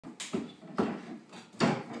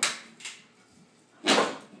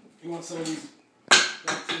You want some of these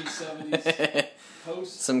 1970s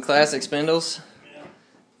posts? Some classic spindles. Yeah.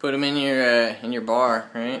 Put them in your bar,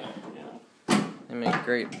 right? Yeah. They make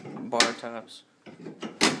great bar tops.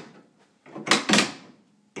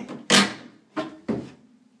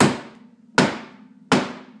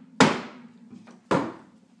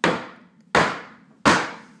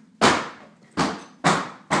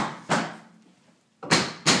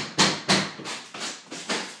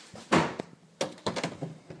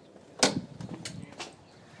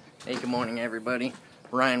 Hey, good morning, everybody.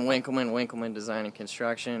 Ryan Winkleman, Winkleman Design and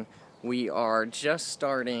Construction. We are just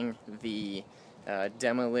starting the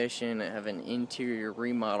demolition of an interior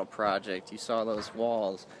remodel project. You saw those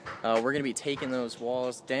walls. We're going to be taking those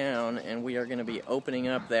walls down, and we are going to be opening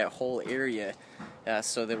up that whole area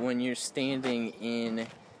so that when you're standing in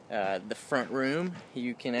the front room,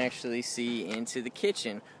 you can actually see into the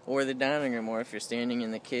kitchen or the dining room. Or if you're standing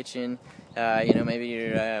in the kitchen, maybe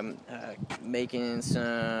you're making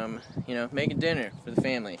making dinner for the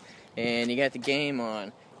family, and you got the game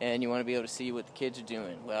on, and you want to be able to see what the kids are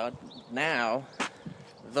doing. Well, now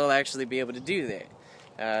they'll actually be able to do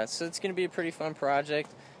that. So it's going to be a pretty fun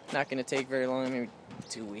project. Not going to take very long, maybe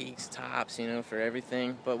 2 weeks tops, for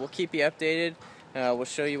everything. But we'll keep you updated. We'll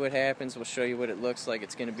show you what happens. We'll show you what it looks like.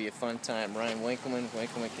 It's going to be a fun time. Ryan Winkleman,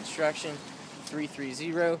 Winkleman Construction,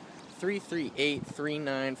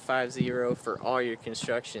 330-338-3950 for all your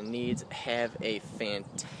construction needs. Have a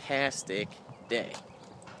fantastic day.